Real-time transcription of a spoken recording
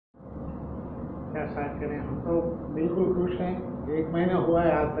क्या स्टार्ट करें? हम तो बिल्कुल खुश हैं। 1 महीना हुआ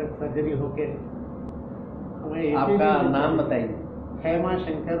है आज तक सर्जरी होके। हमें आपका नाम बताइए।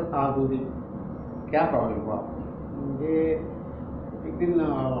 हेमाशंकर दालुई। क्या प्रॉब्लम हुआ? मुझे एक दिन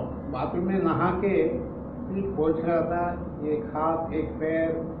बाथरूम में नहा के पीठ पहुँच रहा था, एक हाथ एक पैर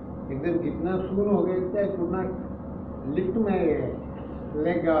एकदम इतना सून हो गया कि could not lift my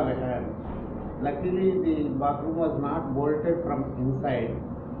leg और hand. Luckily the bathroom was not bolted from inside,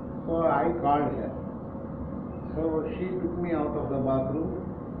 so I called her. So she took me out of the bathroom,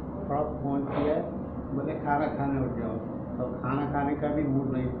 frock phone किया, बोले खाना खाने उठ जाओ, तो खाना खाने का भी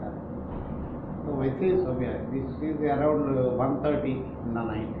मूड नहीं था, तो वैसे ही सो गया. This is around 1:30 in the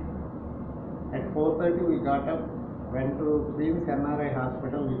night. At 4:30 we got up, went to Queen's NRI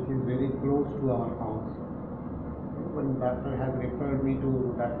hospital, which is very close to our house. When doctor has referred me to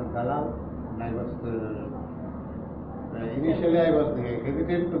Dr. Dalai, and I was initially I was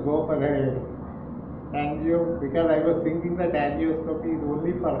hesitant to go for a angio because I was thinking that angioscopy is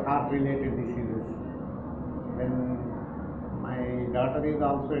only for heart related diseases. When my daughter is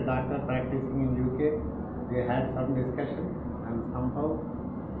also a doctor practicing in UK, they had some discussion and somehow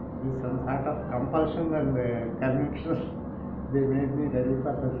with some sort of compulsion and conviction they made me ready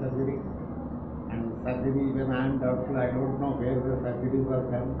for the surgery. And surgery, even I am doubtful, I don't know where the surgery was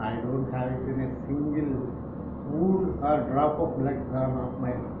done. I don't have it in a single wound or drop of blood gone off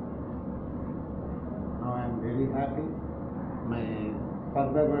my. Now I am very happy. My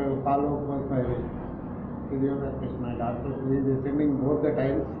further follow-up was my physiotherapist, my doctor, who is attending both the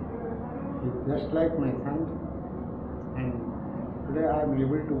times. He's just like my son. And today I am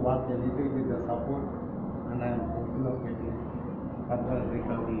able to walk a little with the support, and I am hopeful of getting further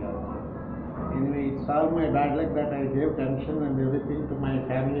recovery also. Anyway, it's all my bad luck that I gave tension and everything to my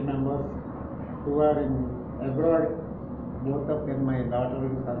family members who are in abroad. Both of them, my daughter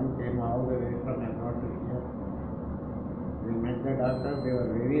and son, came all the way from abroad to here. We met the doctor, they were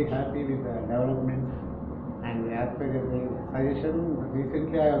very happy with the development, and as per the suggestion,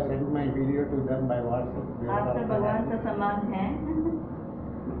 recently I have sent my video to them by WhatsApp. आप तो भगवान का समान है.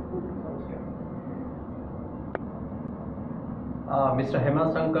 Mr.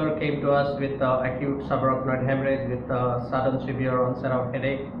 Sibasankar came to us with acute subarachnoid hemorrhage with sudden severe onset of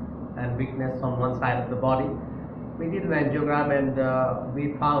headache and weakness on one side of the body. We did an angiogram and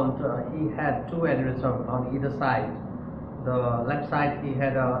we found he had 2 aneurysms on either side. The left side he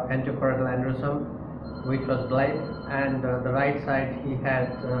had an anterochoroidal aneurysm which was delayed, and the right side he had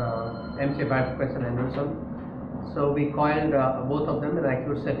MC bifurcation aneurysm. So we coiled both of them in an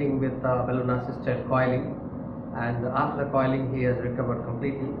acute setting with balloon assisted coiling. And after the coiling he has recovered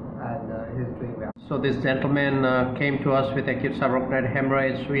completely and he is doing well. So this gentleman came to us with acute subarachnoid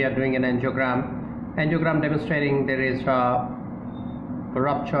hemorrhage. We are doing an angiogram demonstrating there is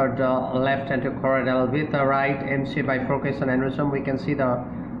ruptured left anterochoroidal with a right MC bifurcation aneurysm. We can see the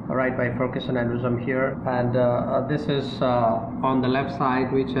right bifurcation aneurysm here, and this is on the left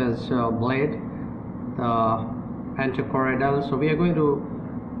side which has bled the anterochoroidal. So we are going to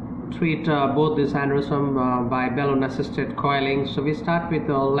treat both this aneurysm by balloon assisted coiling. So we start with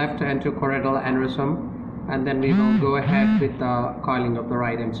the left anterochoroidal aneurysm, and then we will go ahead with the coiling of the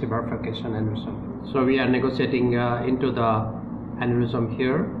right MC bifurcation aneurysm. So we are negotiating into the aneurysm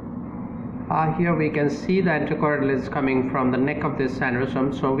here. Here we can see the anterochoroidal is coming from the neck of this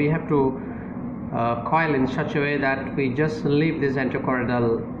aneurysm, so we have to coil in such a way that we just leave this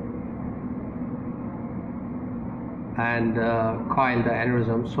anterochoroidal and coil the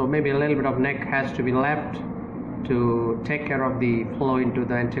aneurysm. So maybe a little bit of neck has to be left to take care of the flow into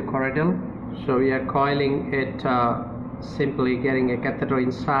the anterochoroidal. So we are coiling it, simply getting a catheter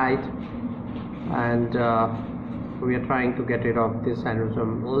inside, and we are trying to get rid of this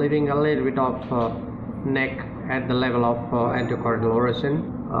aneurysm, leaving a little bit of neck at the level of anterochoroidal origin.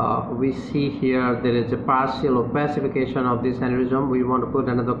 We see here there is a partial opacification of this aneurysm. We want to put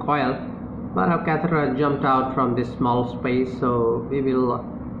another coil, but our catheter jumped out from this small space, so we will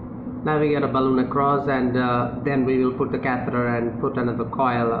navigate a balloon across, and then we will put the catheter and put another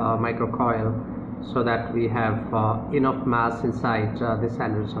coil, microcoil, so that we have enough mass inside this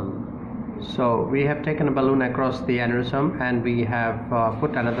aneurysm. So we have taken a balloon across the aneurysm and we have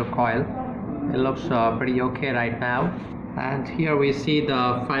put another coil. It looks pretty okay right now. And here we see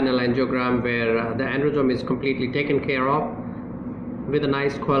the final angiogram where the aneurysm is completely taken care of with a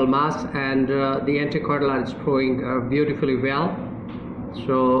nice coil mass, and the anterochoroidal is flowing beautifully well.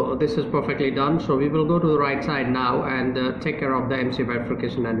 So this is perfectly done. So we will go to the right side now and take care of the MC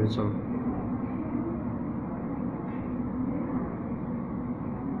bifurcation aneurysm.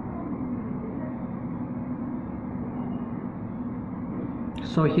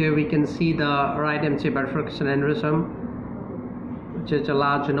 So here we can see the right MC bifurcation aneurysm, which is a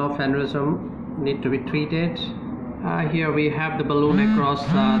large enough aneurysm, need to be treated. Here we have the balloon across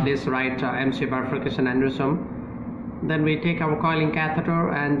this right MC bifurcation aneurysm. Then we take our coiling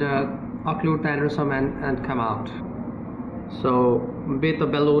catheter and occlude the aneurysm and come out. So with the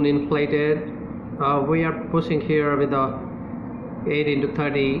balloon inflated, we are pushing here with a 18 to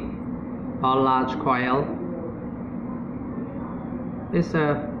 30 large coil. It's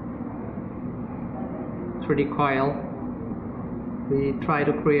a 3D coil. We try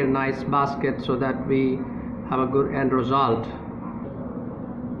to create a nice basket so that we have a good end result.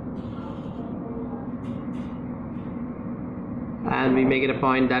 And we make it a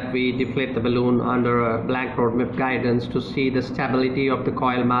point that we deflate the balloon under a blank roadmap guidance to see the stability of the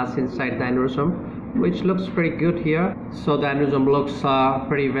coil mass inside the aneurysm, which looks pretty good here. So the aneurysm looks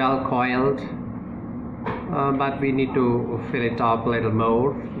pretty well coiled, but we need to fill it up a little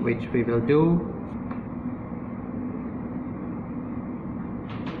more, which we will do.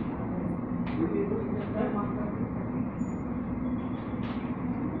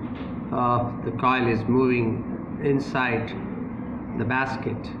 The coil is moving inside the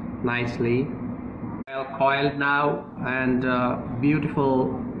basket nicely. Well coiled now, and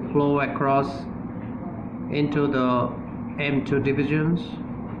beautiful flow across into the M2 divisions.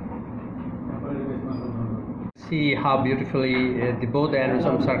 See how beautifully both the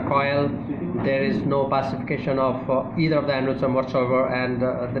aneurysms are coiled. There is no pacification of either of the aneurysm whatsoever, and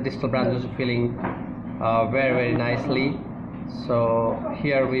the distal branches are filling very, very nicely. So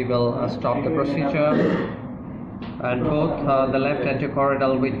here we will stop the procedure, and both the left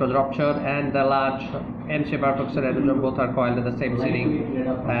anterochoroidal, which was ruptured, and the large MC bifurcation aneurysm both are coiled in the same sitting,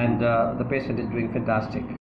 and the patient is doing fantastic.